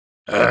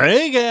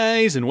Hey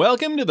guys, and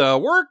welcome to the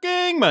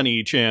Working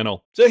Money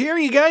channel. So here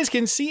you guys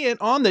can see it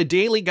on the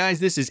daily,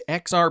 guys. This is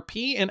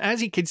XRP, and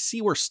as you can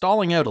see, we're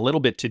stalling out a little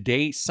bit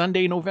today,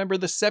 Sunday, November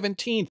the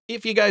 17th.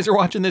 If you guys are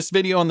watching this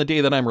video on the day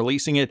that I'm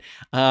releasing it,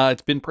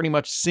 it's been pretty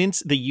much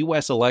since the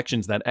US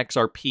elections that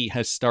XRP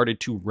has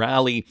started to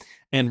rally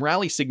and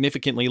rally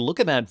significantly. Look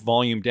at that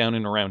volume down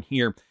and around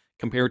here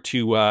compared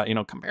to,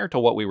 compared to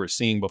what we were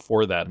seeing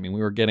before that. I mean,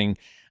 we were getting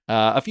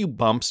a few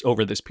bumps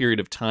over this period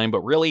of time, but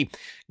really,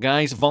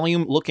 guys,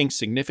 volume looking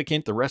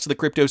significant. The rest of the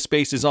crypto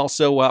space is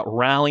also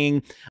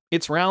rallying.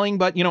 It's rallying,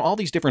 but, all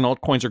these different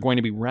altcoins are going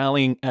to be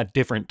rallying at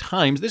different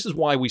times. This is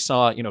why we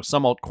saw,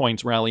 some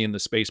altcoins rally in the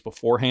space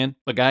beforehand.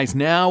 But guys,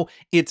 now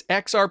it's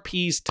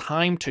XRP's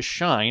time to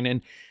shine. And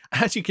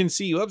as you can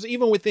see,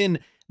 even within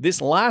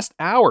this last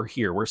hour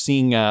here, we're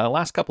seeing,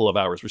 last couple of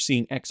hours, we're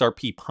seeing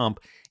XRP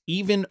pump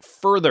even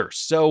further.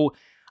 So,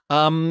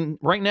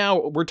 right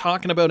now, we're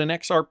talking about an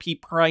XRP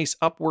price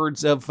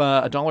upwards of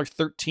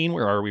 $1.13.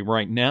 Where are we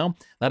right now?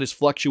 That is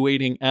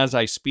fluctuating as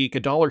I speak.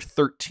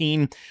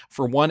 $1.13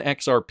 for one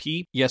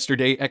XRP.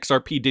 Yesterday,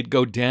 XRP did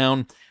go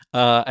down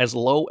as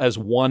low as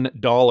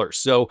 $1.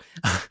 So,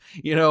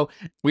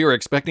 we were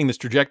expecting this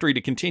trajectory to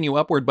continue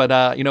upward, but,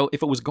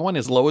 if it was going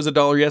as low as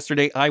 $1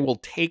 yesterday, I will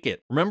take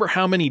it. Remember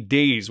how many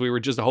days we were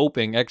just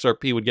hoping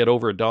XRP would get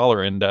over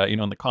 $1? And,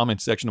 in the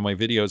comments section of my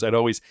videos, I'd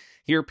always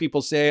hear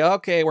people say,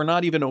 okay, we're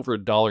not even over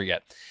 $1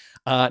 yet.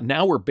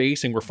 Now we're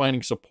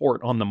finding support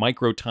on the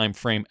micro time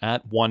frame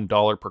at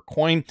 $1 per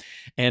coin.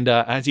 And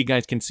as you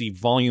guys can see,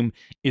 volume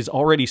is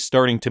already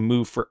starting to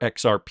move for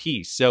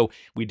XRP. So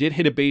we did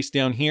hit a base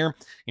down here.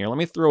 Here, let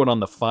me throw it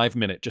on the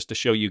 5-minute just to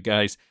show you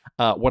guys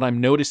what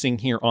I'm noticing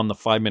here on the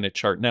 5-minute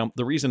chart. Now,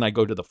 the reason I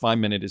go to the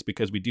 5-minute is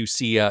because we do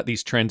see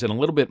these trends in a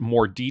little bit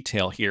more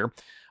detail here.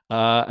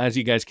 As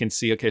you guys can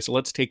see, okay, so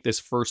let's take this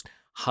first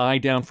high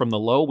down from the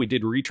low. We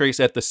did retrace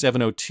at the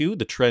 702.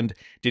 The trend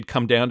did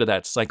come down to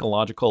that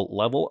psychological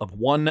level of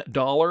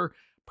 $1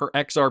 per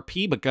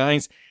XRP. But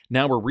guys,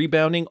 now we're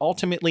rebounding.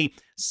 Ultimately,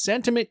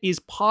 sentiment is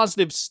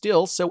positive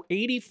still. So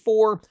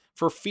 84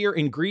 for fear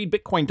and greed.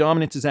 Bitcoin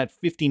dominance is at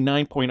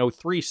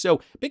 59.03.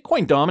 So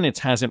Bitcoin dominance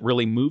hasn't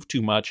really moved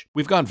too much.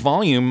 We've got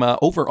volume,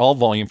 overall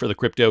volume for the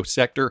crypto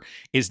sector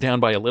is down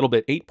by a little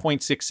bit,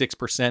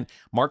 8.66%.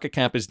 Market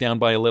cap is down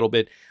by a little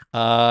bit.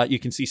 You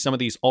can see some of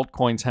these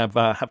altcoins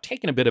have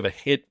taken a bit of a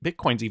hit.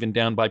 Bitcoin's even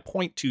down by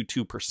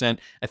 0.22%.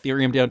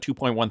 Ethereum down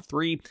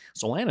 2.13.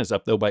 Solana's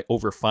up though by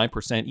over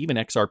 5%. Even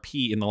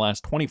XRP in the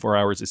last 24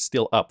 hours is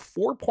still up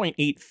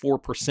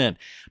 4.84%.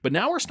 But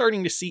now we're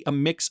starting to see a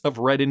mix of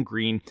red and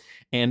green.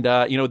 And,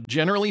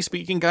 generally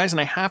speaking, guys, and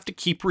I have to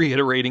keep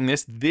reiterating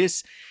this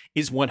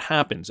is what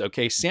happens,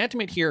 okay?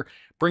 Sentiment here,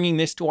 bringing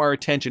this to our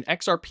attention.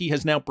 XRP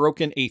has now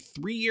broken a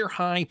 3-year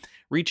high,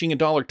 reaching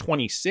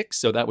 $1.26.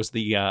 So that was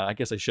the, I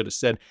guess I should have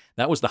said,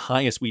 that was the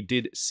highest we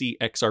did see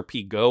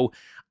XRP go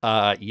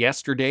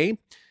yesterday.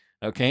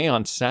 Okay,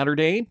 on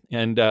Saturday,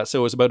 and so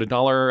it was about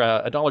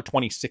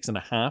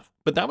 $1.26.5.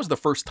 But that was the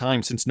first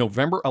time since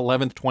November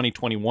 11th,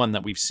 2021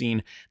 that we've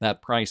seen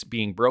that price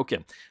being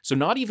broken. So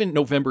not even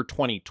November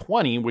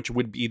 2020, which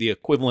would be the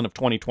equivalent of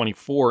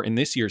 2024 in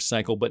this year's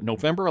cycle, but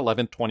November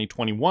 11th,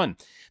 2021.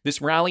 This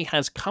rally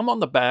has come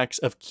on the backs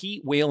of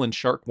key whale and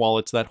shark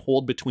wallets that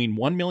hold between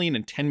 1 million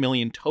and 10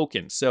 million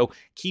tokens. So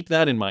keep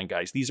that in mind,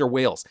 guys. These are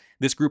whales.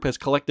 This group has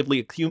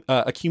collectively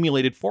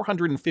accumulated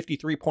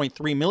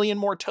 453.3 million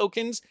more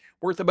tokens,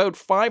 worth about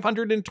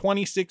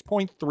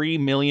 $526.3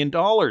 million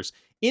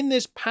in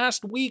this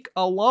past week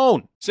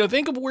alone. So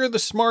think of where the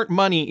smart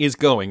money is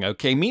going,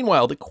 okay?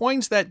 Meanwhile, the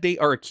coins that they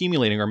are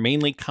accumulating are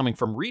mainly coming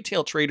from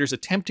retail traders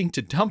attempting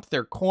to dump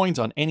their coins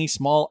on any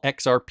small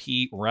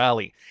XRP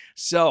rally.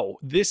 So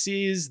this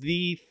is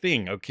the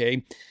thing,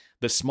 okay?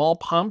 The small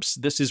pumps,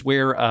 this is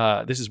where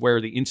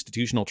the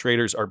institutional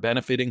traders are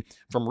benefiting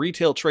from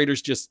retail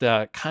traders just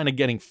kind of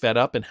getting fed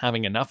up and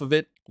having enough of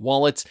it.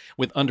 Wallets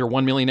with under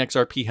 1 million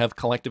XRP have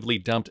collectively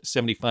dumped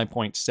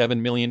 75.7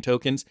 million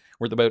tokens,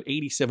 worth about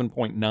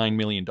 $87.9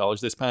 million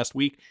this past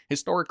week.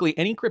 Historically,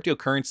 any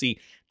cryptocurrency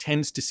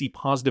tends to see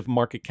positive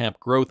market cap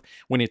growth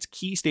when its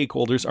key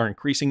stakeholders are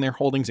increasing their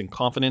holdings and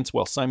confidence,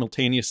 while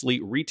simultaneously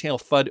retail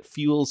FUD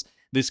fuels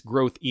this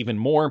growth even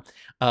more.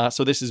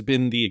 So this has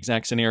been the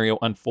exact scenario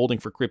unfolding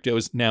for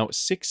crypto's now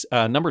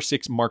number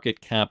 6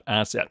 market cap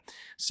asset.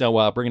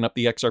 So bringing up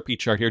the XRP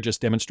chart here,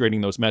 just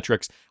demonstrating those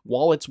metrics.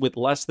 Wallets with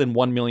less than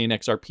 1 million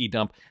XRP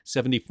dump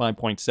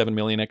 75.7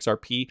 million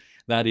XRP.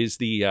 That is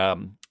the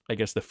I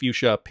guess the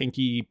fuchsia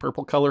pinky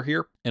purple color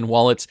here. And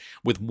wallets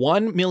with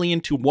 1 million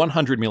to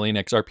 100 million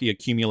XRP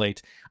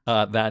accumulate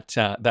that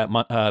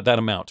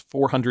amount,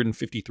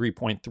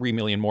 453.3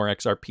 million more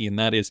XRP, and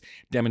that is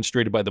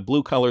demonstrated by the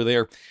blue color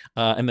there.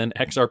 And then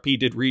XRP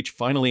did reach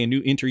finally a new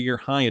inter-year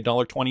high,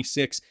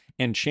 $1.26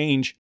 and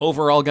change.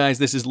 Overall, guys,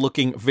 this is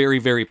looking very,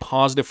 very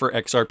positive for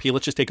XRP.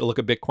 Let's just take a look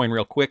at Bitcoin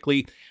real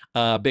quickly.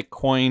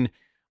 Bitcoin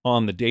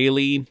on the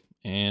daily,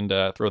 and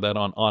throw that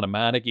on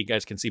automatic. You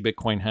guys can see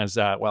Bitcoin has,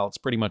 well, it's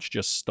pretty much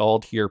just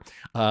stalled here.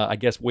 I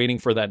guess waiting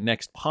for that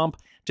next pump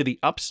to the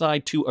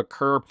upside to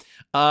occur.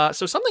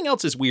 So something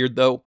else is weird,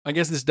 though. I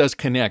guess this does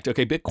connect.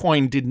 Okay,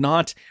 Bitcoin did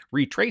not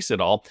retrace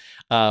at all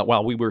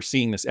while we were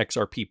seeing this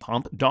XRP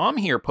pump. Dom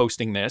here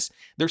posting this.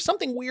 There's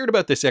something weird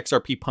about this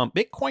XRP pump.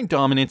 Bitcoin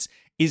dominance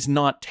is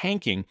not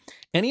tanking.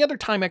 Any other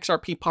time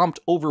XRP pumped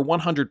over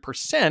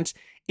 100%,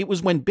 it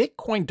was when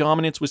Bitcoin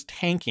dominance was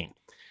tanking.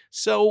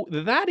 So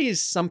that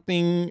is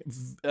something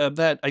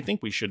that I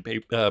think we should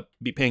be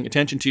paying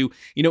attention to.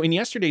 You know, in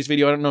yesterday's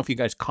video, I don't know if you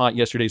guys caught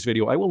yesterday's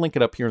video. I will link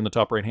it up here in the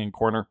top right-hand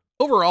corner.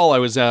 Overall,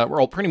 we're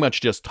all pretty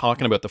much just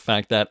talking about the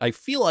fact that I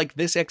feel like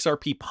this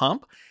XRP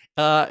pump,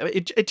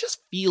 it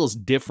just feels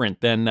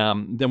different than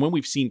when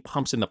we've seen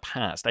pumps in the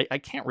past. I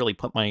can't really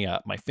put my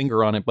my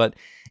finger on it, but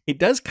it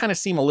does kind of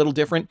seem a little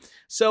different.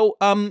 So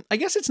I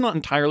guess it's not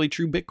entirely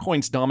true.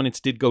 Bitcoin's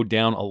dominance did go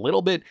down a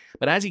little bit,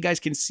 but as you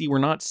guys can see, we're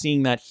not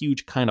seeing that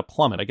huge kind of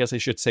plummet. I guess I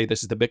should say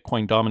this is the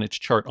Bitcoin dominance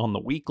chart on the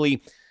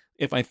weekly.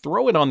 If I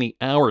throw it on the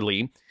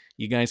hourly,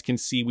 you guys can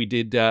see we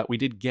did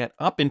get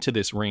up into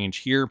this range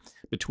here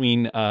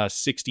between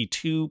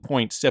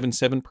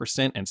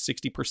 62.77% and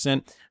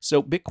 60%.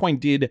 So Bitcoin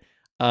did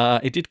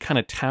kind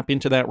of tap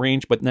into that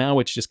range, but now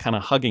it's just kind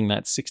of hugging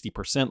that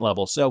 60%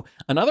 level. So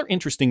another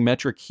interesting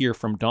metric here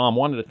from Dom.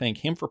 Wanted to thank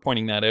him for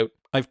pointing that out.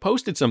 I've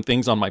posted some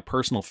things on my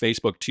personal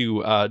Facebook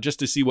too, just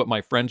to see what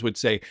my friends would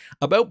say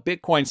about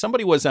Bitcoin.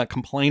 Somebody was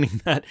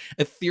complaining that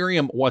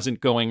Ethereum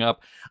wasn't going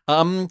up.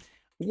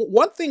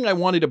 One thing I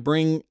wanted to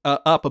bring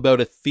up about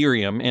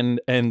Ethereum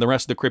and the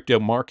rest of the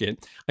crypto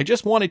market, I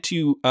just wanted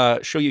to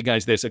show you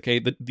guys this, okay?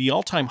 The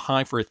all-time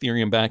high for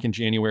Ethereum back in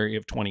January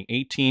of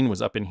 2018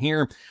 was up in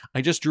here.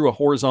 I just drew a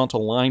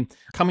horizontal line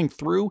coming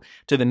through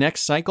to the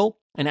next cycle.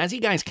 And as you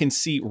guys can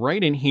see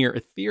right in here,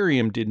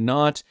 Ethereum did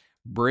not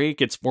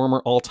break its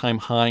former all-time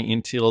high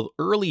until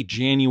early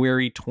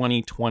January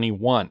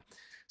 2021.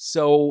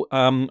 So,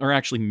 or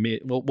actually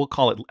we'll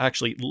call it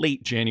actually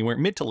late January,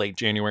 mid to late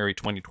January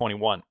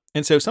 2021.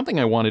 And so something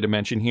I wanted to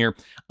mention here,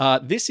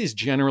 this is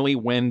generally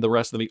when the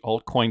rest of the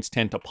altcoins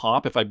tend to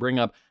pop. If I bring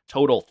up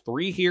total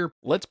 3 here,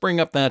 let's bring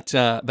up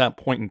that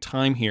point in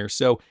time here.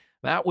 So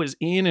that was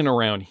in and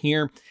around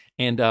here.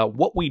 And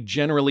what we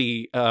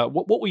generally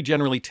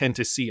tend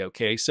to see,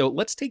 okay? So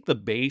let's take the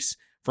base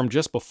from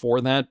just before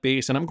that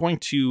base, and I'm going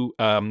to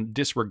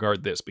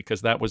disregard this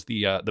because that was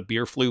the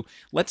beer flu.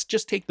 Let's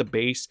just take the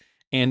base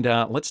and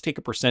let's take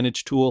a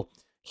percentage tool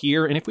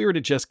here. And if we were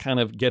to just kind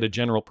of get a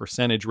general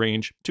percentage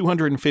range,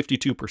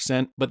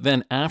 252%, but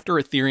then after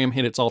Ethereum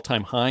hit its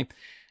all-time high,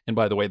 and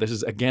by the way, this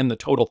is again the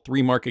total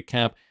 3 market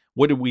cap,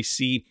 what did we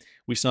see?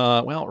 We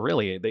saw, well,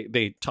 really,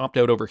 they topped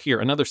out over here,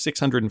 another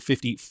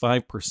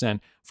 655%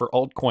 for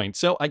altcoins.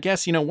 So I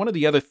guess, you know, one of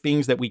the other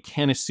things that we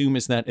can assume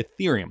is that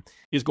Ethereum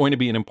is going to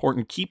be an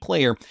important key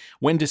player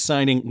when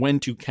deciding when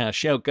to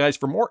cash out. Guys,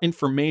 for more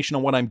information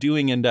on what I'm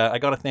doing, and I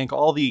got to thank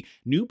all the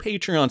new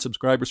Patreon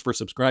subscribers for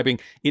subscribing.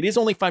 It is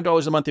only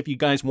 $5 a month if you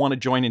guys want to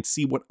join and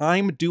see what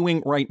I'm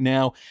doing right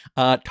now.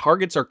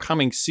 Targets are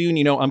coming soon.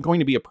 You know, I'm going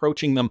to be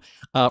approaching them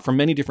from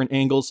many different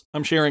angles.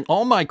 I'm sharing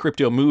all my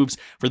crypto moves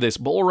for this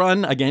bull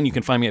run. Again, you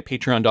can find me at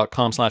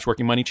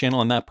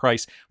patreon.com/workingmoneychannel, and that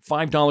price,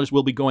 $5,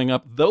 will be going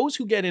up. Those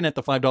who get in at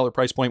the $5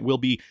 price point will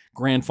be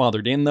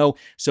grandfathered in, though,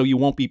 so you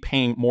won't be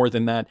paying more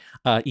than that,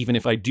 even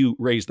if I do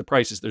raise the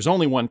prices. There's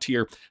only one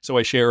tier, so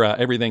I share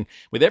everything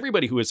with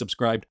everybody who is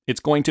subscribed. It's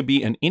going to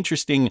be an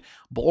interesting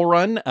bull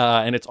run,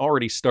 and it's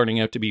already starting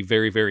out to be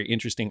very, very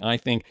interesting, I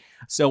think.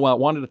 So I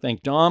wanted to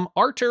thank Dom.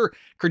 Artur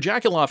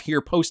Kerjakulov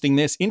here posting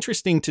this.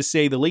 Interesting to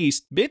say the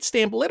least.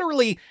 Bitstamp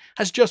literally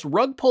has just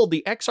rug pulled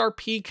the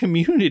XRP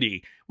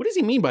community. What does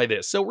he mean by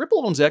this? So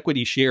Ripple owns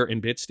equity share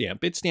in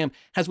Bitstamp. Bitstamp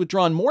has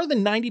withdrawn more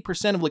than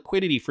 90% of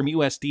liquidity from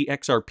USD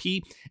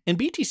XRP and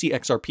BTC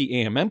XRP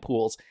AMM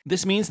pools.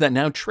 This means that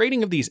now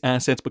trading of these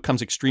assets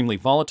becomes extremely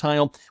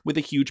volatile with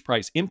a huge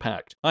price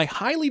impact. I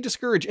highly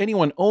discourage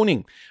anyone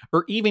owning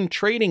or even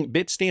trading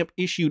Bitstamp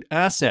issued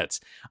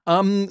assets.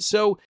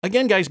 So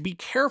again, guys, be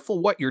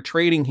careful what you're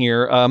trading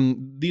here.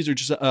 These are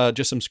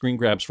just some screen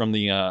grabs from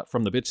the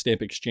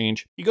Bitstamp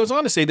exchange. He goes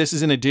on to say this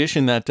is in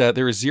addition that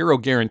there is zero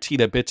guarantee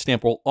that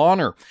Bitstamp will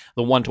honor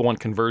the one-to-one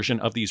conversion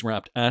of these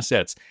wrapped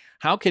assets.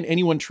 How can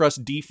anyone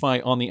trust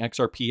DeFi on the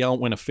XRPL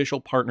when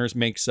official partners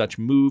make such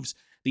moves?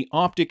 The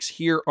optics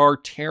here are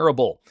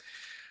terrible.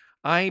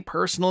 I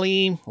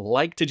personally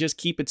like to just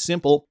keep it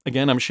simple.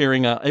 Again, I'm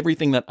sharing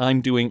everything that I'm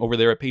doing over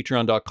there at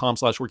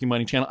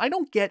patreon.com/workingmoneychannel. I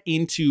don't get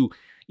into,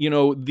 you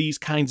know, these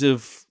kinds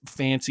of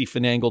fancy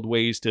finagled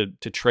ways to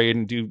trade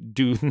and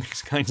do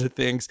these kinds of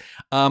things.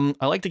 I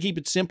like to keep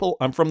it simple.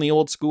 I'm from the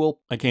old school.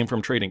 I came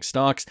from trading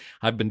stocks.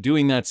 I've been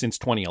doing that since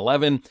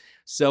 2011.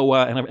 So,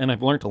 and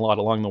I've learned a lot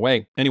along the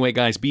way. Anyway,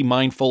 guys, be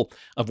mindful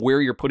of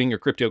where you're putting your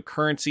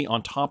cryptocurrency,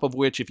 on top of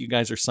which, if you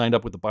guys are signed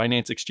up with the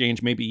Binance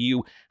exchange, maybe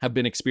you have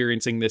been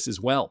experiencing this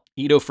as well.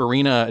 Ido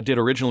Farina did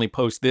originally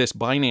post this: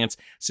 Binance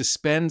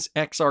suspends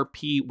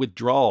XRP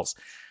withdrawals.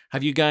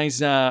 Have you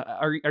guys,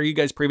 are you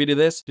guys privy to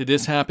this? Did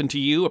this happen to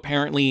you?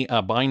 Apparently,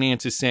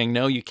 Binance is saying,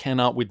 no, you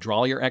cannot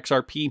withdraw your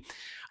XRP.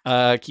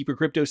 Keep your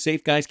crypto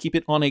safe, guys. Keep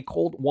it on a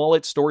cold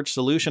wallet storage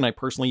solution. I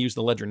personally use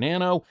the Ledger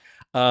Nano.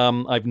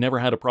 I've never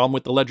had a problem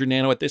with the Ledger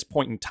Nano at this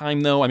point in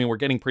time, though. I mean, we're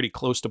getting pretty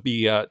close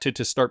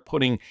to start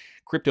putting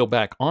crypto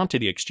back onto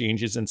the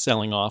exchanges and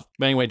selling off.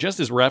 But anyway, just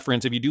as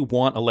reference, if you do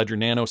want a Ledger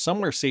Nano,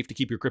 somewhere safe to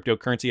keep your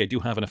cryptocurrency, I do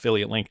have an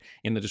affiliate link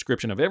in the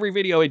description of every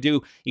video I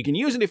do. You can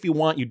use it if you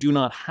want. You do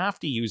not have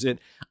to use it,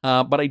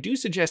 but I do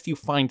suggest you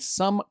find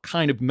some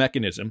kind of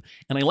mechanism.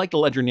 And I like the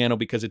Ledger Nano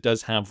because it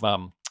does have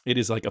it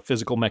is like a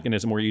physical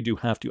mechanism where you do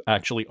have to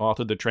actually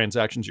author the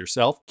transactions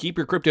yourself. Keep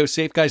your crypto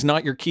safe, guys,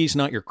 not your keys,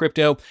 not your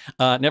crypto.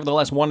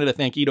 Nevertheless, wanted to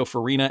thank Ido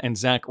Farina and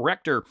Zach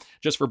Rector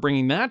just for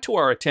bringing that to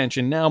our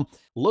attention. Now,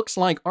 looks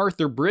like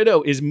Arthur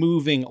Brito is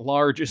moving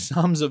large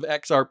sums of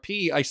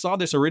XRP. I saw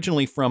this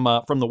originally from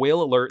the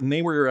Whale Alert, and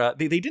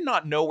they did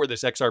not know where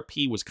this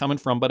XRP was coming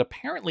from, but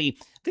apparently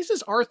this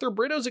is Arthur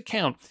Brito's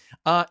account.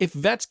 If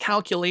Vet's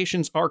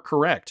calculations are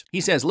correct,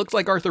 he says, looks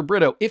like Arthur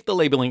Brito, if the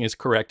labeling is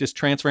correct, is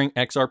transferring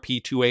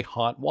XRP to a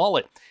hot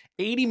wallet.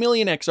 80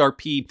 million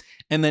XRP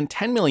and then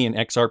 10 million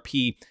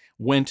XRP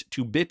went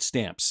to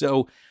Bitstamp.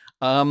 So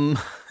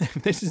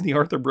this is the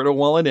Arthur Brito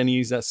wallet, and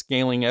he's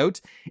scaling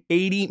out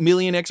 80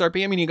 million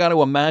XRP. I mean, you got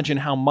to imagine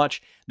how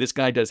much this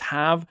guy does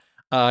have,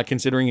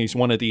 considering he's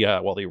one of the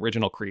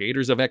original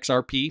creators of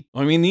XRP.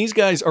 I mean, these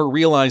guys are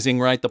realizing,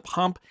 right, the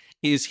pump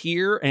is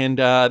here, and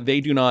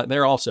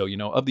they're also,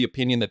 of the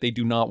opinion that they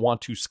do not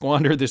want to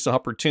squander this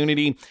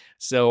opportunity.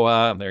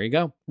 So there you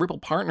go. Ripple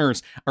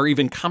partners are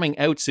even coming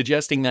out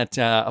suggesting that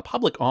a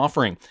public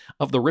offering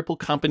of the Ripple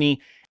company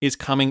is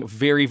coming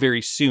very,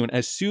 very soon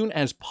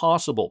as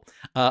possible,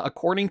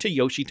 according to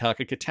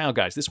Yoshitaka Kitao,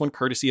 guys. This one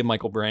courtesy of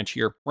Michael Branch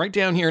here. Right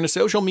down here in a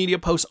social media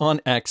post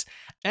on X,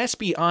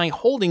 SBI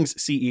Holdings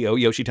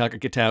CEO Yoshitaka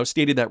Kitao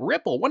stated that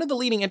Ripple, one of the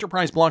leading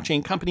enterprise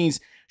blockchain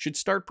companies, should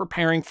start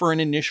preparing for an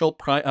initial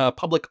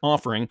public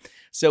offering.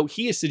 So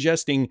he is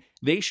suggesting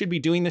they should be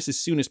doing this as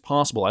soon as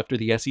possible after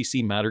the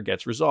SEC matter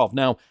gets resolved.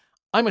 Now,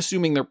 I'm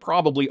assuming they're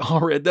probably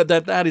already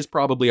that is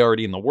probably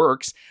already in the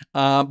works,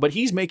 but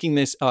he's making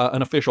this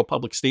an official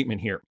public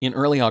statement here. In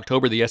early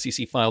October, the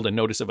SEC filed a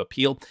notice of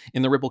appeal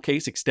in the Ripple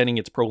case, extending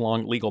its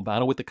prolonged legal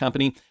battle with the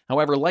company.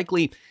 However,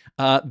 likely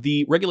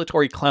the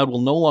regulatory cloud will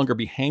no longer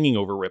be hanging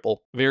over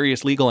Ripple.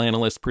 Various legal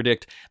analysts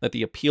predict that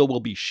the appeal will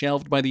be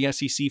shelved by the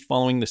SEC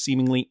following the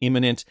seemingly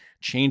imminent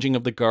changing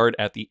of the guard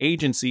at the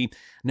agency.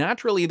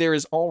 Naturally, there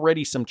is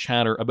already some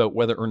chatter about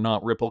whether or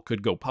not Ripple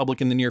could go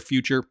public in the near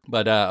future,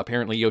 but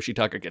apparently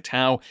Yoshitaka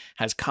Kitao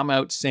has come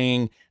out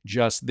saying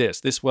just this.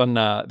 This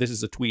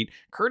is a tweet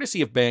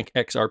courtesy of Bank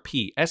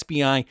XRP,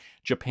 SBI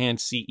Japan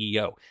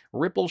CEO.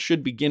 Ripple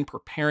should begin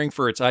preparing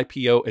for its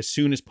IPO as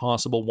soon as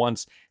possible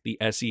once the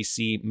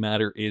SEC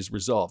matter is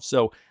resolved.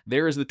 So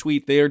there is the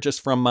tweet there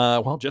just from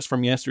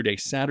yesterday,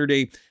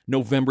 Saturday,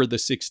 November the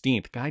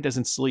 16th. Guy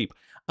doesn't sleep.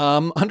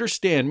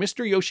 Understand,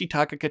 Mr.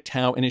 Yoshitaka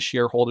Kitao and his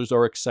shareholders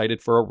are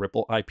excited for a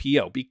Ripple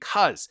IPO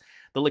because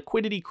the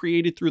liquidity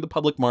created through the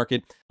public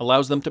market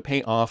allows them to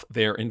pay off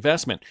their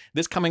investment.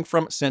 This coming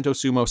from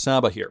Sentosumo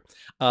Saba here.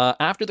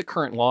 After the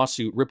current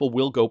lawsuit, Ripple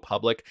will go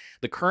public.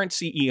 The current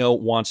CEO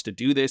wants to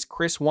do this.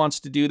 Chris wants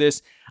to do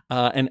this,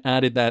 and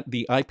added that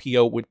the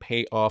IPO would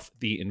pay off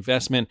the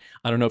investment.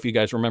 I don't know if you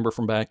guys remember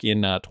from back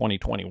in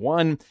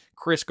 2021.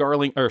 Chris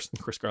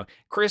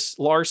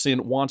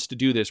Larson wants to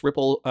do this.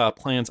 Ripple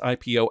plans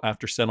IPO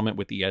after settlement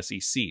with the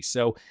SEC.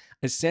 So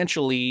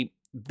essentially,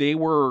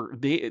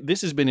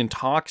 this has been in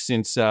talks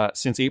since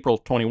April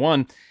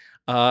 21,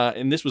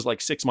 and this was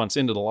like 6 months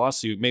into the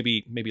lawsuit,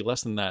 maybe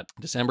less than that.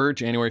 December,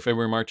 January,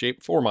 February, March,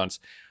 April, 4 months.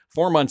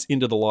 4 months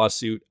into the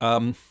lawsuit,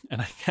 and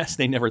I guess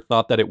they never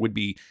thought that it would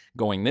be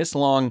going this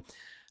long,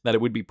 that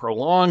it would be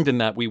prolonged, and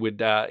that we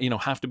would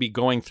have to be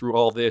going through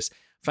all this.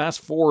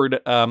 Fast forward,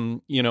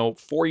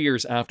 4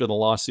 years after the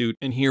lawsuit,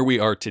 and here we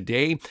are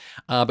today.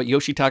 But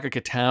Yoshitaka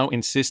Kitao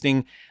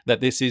insisting that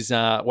this is,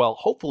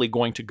 hopefully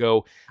going to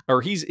go,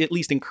 or he's at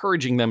least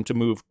encouraging them to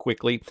move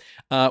quickly.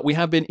 We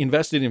have been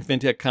invested in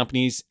fintech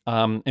companies,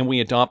 and we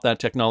adopt that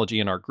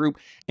technology in our group,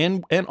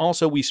 and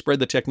also we spread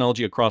the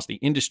technology across the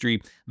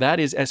industry.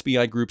 That is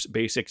SBI Group's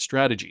basic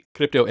strategy.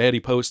 Crypto Eddie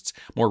posts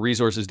more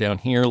resources down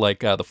here, like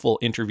the full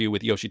interview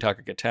with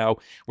Yoshitaka Kitao,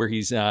 where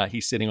he's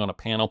sitting on a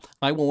panel.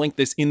 I will link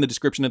this in the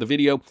description of the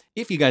video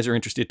if you guys are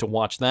interested to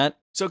watch that.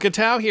 So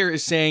Kitao here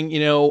is saying,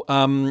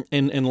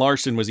 and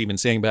Larson was even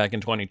saying back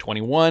in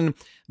 2021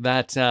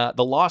 that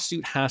the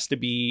lawsuit has to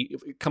be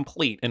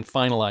complete and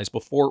finalized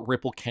before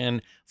Ripple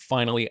can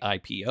finally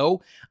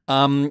IPO.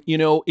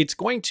 It's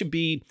going to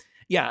be,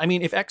 yeah, I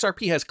mean, if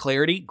XRP has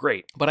clarity,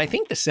 great. But I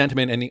think the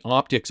sentiment and the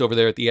optics over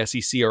there at the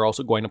SEC are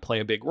also going to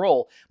play a big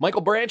role. Michael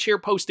Branch here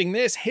posting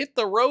this, hit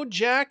the road,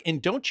 Jack,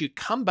 and don't you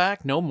come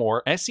back no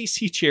more.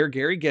 SEC Chair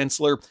Gary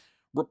Gensler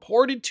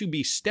reported to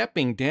be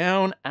stepping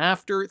down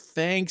after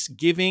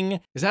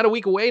Thanksgiving. Is that a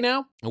week away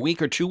now? A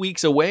week or 2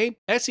 weeks away?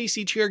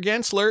 SEC Chair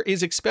Gensler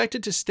is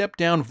expected to step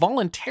down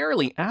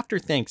voluntarily after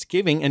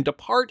Thanksgiving and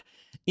depart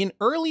in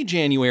early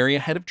January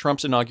ahead of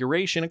Trump's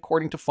inauguration,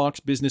 according to Fox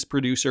Business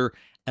producer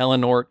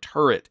Eleanor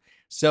Turret.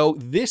 So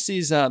this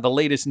is the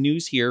latest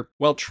news here.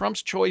 While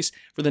Trump's choice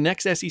for the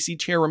next SEC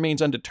chair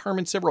remains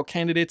undetermined, several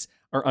candidates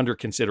are under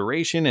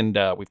consideration, and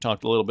we've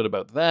talked a little bit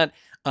about that.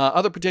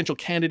 Other potential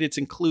candidates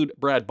include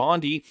Brad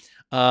Bondi,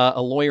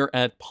 a lawyer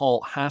at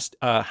Paul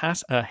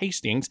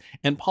Hastings,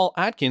 and Paul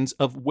Atkins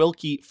of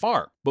Wilkie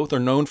Farr. Both are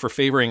known for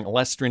favoring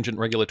less stringent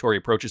regulatory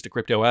approaches to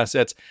crypto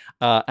assets.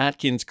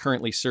 Atkins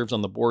currently serves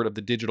on the board of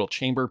the Digital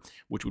Chamber,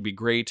 which would be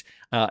great,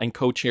 and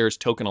co-chairs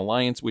Token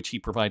Alliance, which he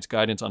provides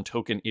guidance on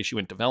token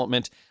issuance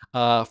development.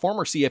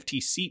 Former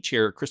CFTC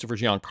chair Christopher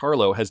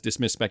Giancarlo has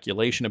dismissed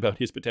speculation about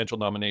his potential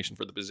nomination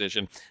for the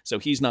position, so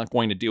he's not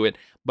going to do it.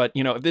 But,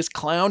 you know, if this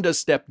clown does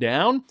step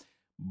down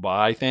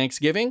by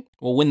Thanksgiving,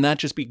 well, wouldn't that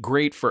just be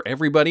great for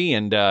everybody?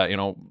 And, you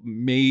know,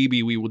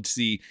 maybe we would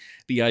see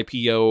the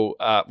IPO.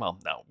 Well,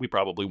 no, we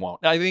probably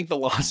won't. I think the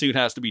lawsuit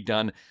has to be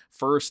done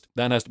first.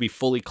 That has to be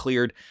fully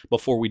cleared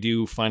before we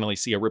do finally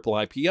see a Ripple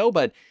IPO.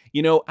 But,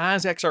 you know,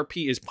 as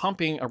XRP is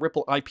pumping, a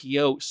Ripple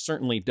IPO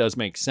certainly does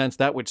make sense.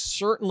 That would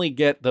certainly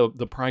get the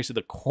price of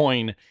the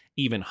coin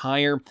even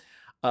higher.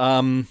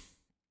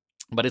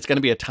 But it's going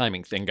to be a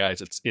timing thing,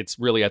 guys. It's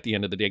really, at the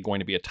end of the day, going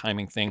to be a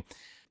timing thing.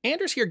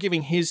 Anders here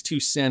giving his 2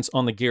 cents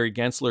on the Gary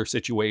Gensler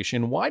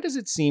situation. Why does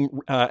it seem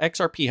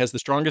XRP has the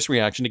strongest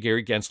reaction to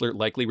Gary Gensler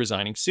likely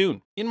resigning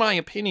soon? In my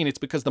opinion, it's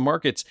because the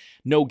markets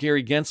know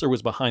Gary Gensler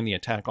was behind the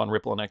attack on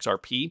Ripple and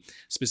XRP,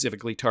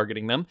 specifically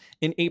targeting them.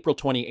 In April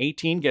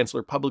 2018,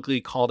 Gensler publicly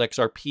called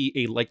XRP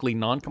a likely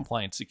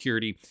non-compliant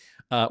security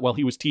while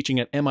he was teaching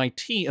at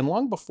MIT, and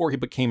long before he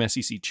became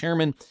SEC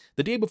chairman.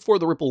 The day before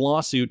the Ripple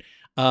lawsuit,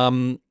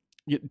 around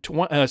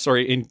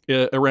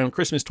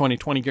Christmas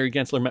 2020, Gary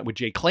Gensler met with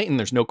Jay Clayton.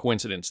 There's no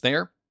coincidence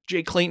there.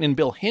 Jay Clayton and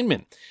Bill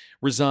Hinman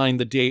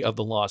resigned the day of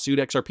the lawsuit.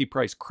 XRP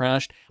price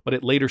crashed, but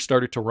it later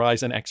started to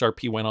rise and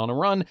XRP went on a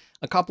run.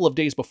 A couple of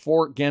days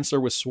before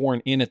Gensler was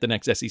sworn in at the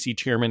next SEC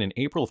chairman in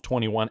April of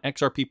 21,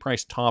 XRP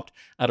price topped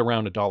at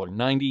around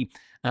 $1.90.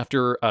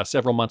 After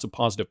several months of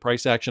positive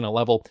price action, a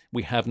level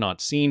we have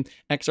not seen,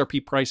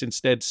 XRP price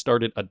instead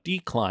started a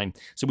decline,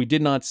 so we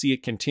did not see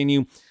it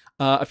continue.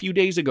 A few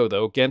days ago,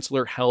 though,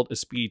 Gensler held a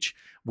speech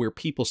where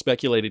people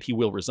speculated he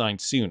will resign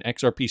soon.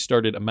 XRP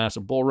started a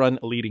massive bull run,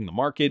 leading the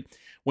market.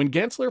 When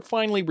Gensler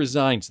finally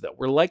resigns, though,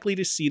 we're likely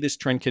to see this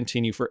trend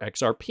continue for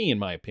XRP, in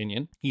my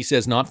opinion. He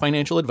says, not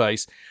financial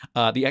advice.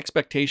 The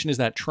expectation is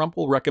that Trump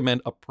will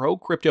recommend a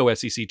pro-crypto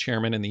SEC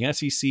chairman, and the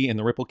SEC and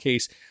the Ripple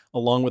case,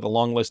 along with a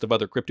long list of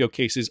other crypto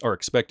cases, are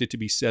expected to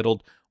be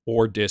settled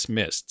or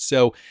dismissed.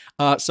 So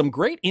some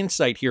great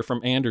insight here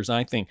from Anders,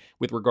 I think,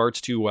 with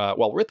regards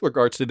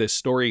to this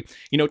story.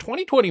 You know,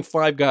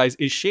 2025, guys,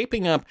 is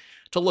shaping up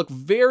to look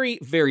very,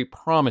 very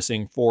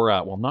promising for,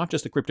 well, not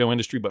just the crypto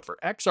industry, but for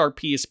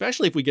XRP,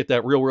 especially if we get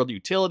that real-world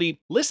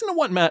utility. Listen to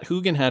what Matt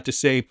Hugin had to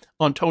say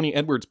on Tony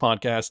Edwards'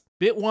 podcast.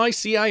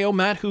 Bitwise CIO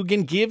Matt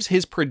Hugin gives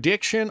his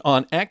prediction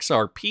on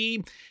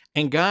XRP.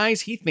 And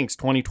guys, he thinks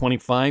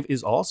 2025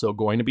 is also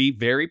going to be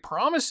very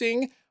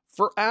promising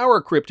for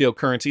our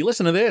cryptocurrency.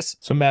 Listen to this.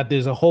 So Matt,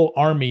 there's a whole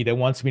army that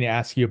wants me to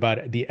ask you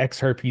about the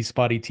XRP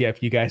spot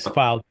ETF you guys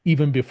filed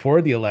even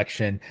before the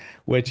election,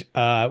 which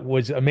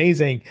was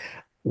amazing.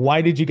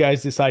 Why did you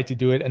guys decide to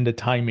do it, and the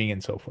timing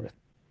and so forth?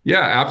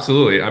 Yeah,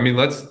 absolutely. I mean,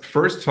 let's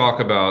first talk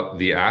about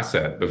the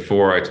asset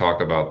before I talk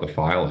about the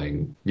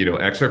filing. You know,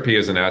 XRP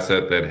is an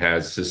asset that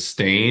has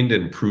sustained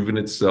and proven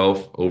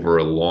itself over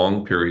a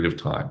long period of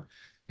time.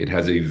 It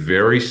has a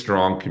very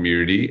strong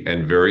community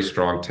and very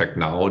strong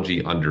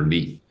technology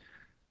underneath.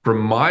 From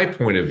my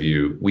point of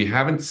view, we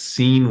haven't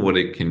seen what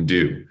it can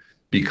do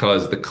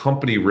because the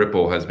company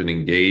Ripple has been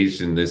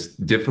engaged in this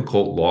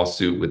difficult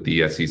lawsuit with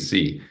the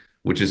SEC,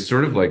 which is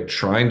sort of like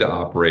trying to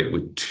operate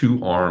with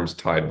 2 arms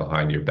tied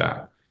behind your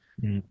back.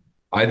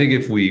 I think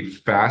if we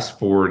fast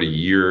forward a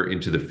year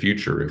into the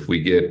future, if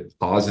we get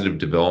positive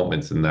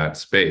developments in that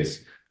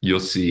space,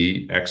 you'll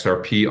see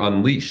XRP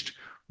unleashed.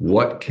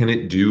 What can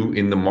it do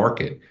in the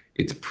market?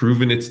 It's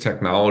proven its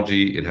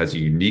technology. It has a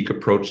unique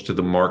approach to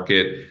the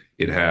market.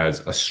 It has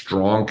a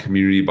strong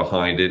community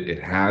behind it.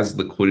 It has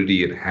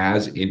liquidity. It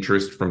has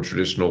interest from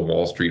traditional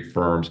Wall Street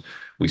firms.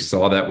 We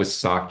saw that with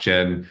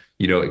SocGen,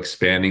 you know,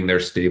 expanding their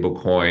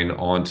stablecoin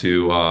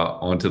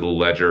onto the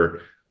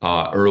ledger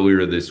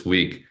earlier this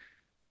week.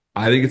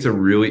 I think it's a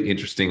really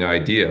interesting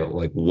idea.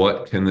 Like,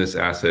 what can this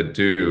asset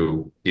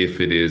do if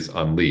it is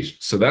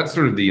unleashed? So that's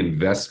sort of the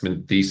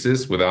investment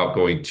thesis without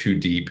going too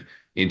deep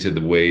into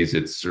the ways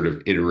it's sort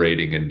of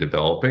iterating and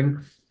developing.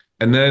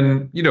 And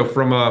then, you know,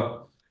 from a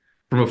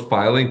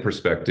filing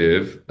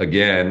perspective,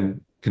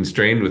 again,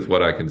 constrained with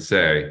what I can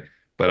say,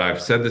 but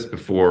I've said this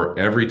before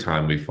every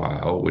time we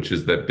file, which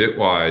is that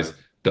Bitwise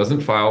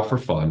doesn't file for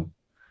fun.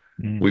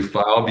 We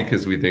file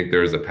because we think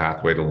there is a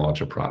pathway to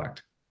launch a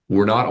product.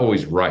 We're not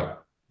always right.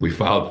 We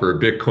filed for a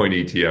Bitcoin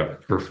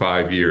ETF for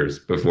 5 years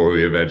before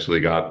we eventually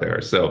got there.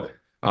 So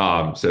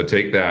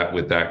take that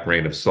with that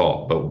grain of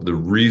salt. But the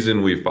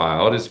reason we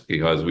filed is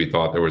because we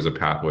thought there was a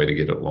pathway to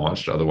get it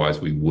launched. Otherwise,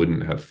 we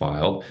wouldn't have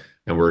filed.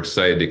 And we're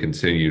excited to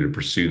continue to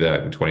pursue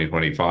that in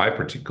 2025,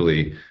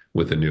 particularly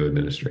with the new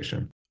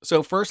administration.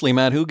 So firstly,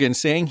 Matt Hugin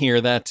saying here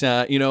that,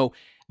 you know,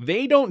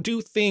 They don't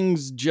do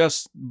things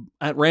just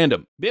at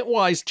random.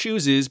 Bitwise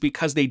chooses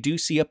because they do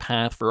see a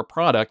path for a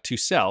product to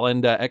sell.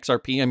 And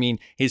XRP, I mean,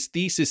 his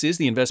thesis is,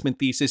 the investment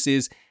thesis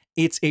is,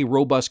 it's a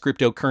robust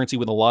cryptocurrency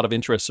with a lot of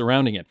interest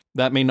surrounding it.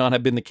 That may not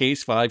have been the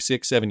case 5,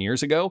 6, 7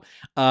 years ago,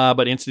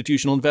 but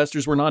institutional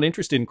investors were not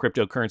interested in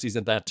cryptocurrencies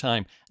at that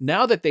time.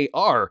 Now that they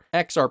are,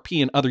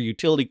 XRP and other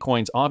utility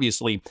coins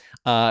obviously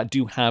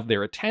do have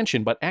their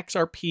attention, but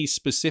XRP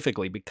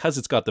specifically, because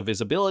it's got the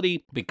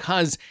visibility,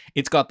 because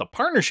it's got the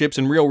partnerships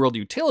and real-world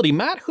utility,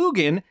 Matt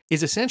Hugin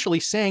is essentially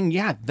saying,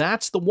 yeah,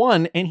 that's the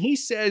one. And he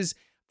says,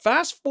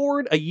 fast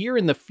forward a year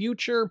in the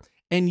future,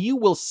 and you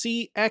will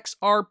see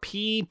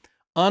XRP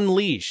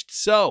unleashed.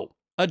 So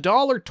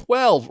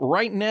 $1.12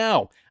 right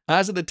now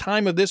as of the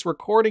time of this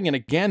recording. And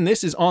again,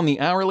 this is on the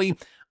hourly.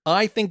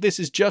 I think this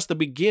is just the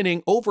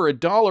beginning. Over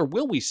 $1.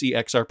 Will we see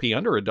XRP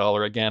under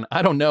 $1 again?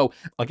 I don't know.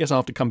 I guess I'll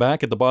have to come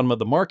back at the bottom of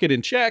the market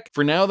and check.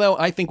 For now, though,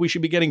 I think we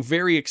should be getting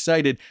very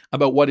excited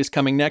about what is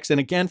coming next. And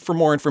again, for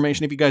more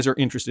information, if you guys are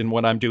interested in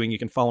what I'm doing, you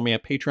can follow me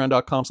at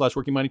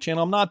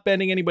patreon.com/workingmoneychannel. I'm not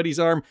bending anybody's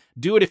arm.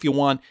 Do it if you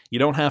want. You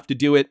don't have to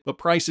do it, but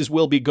prices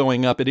will be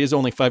going up. It is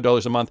only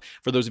 $5 a month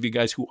for those of you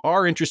guys who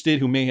are interested,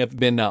 who may have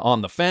been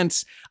on the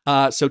fence.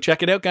 So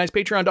check it out, guys.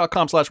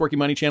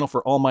 Patreon.com/workingmoneychannel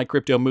for all my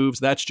crypto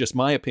moves. That's just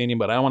my opinion,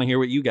 but I want to hear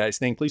what you guys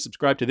think. Please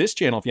subscribe to this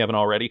channel if you haven't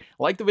already.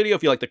 Like the video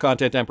if you like the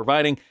content I'm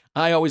providing.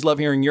 I always love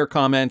hearing your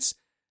comments.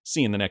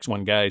 See you in the next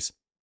one, guys.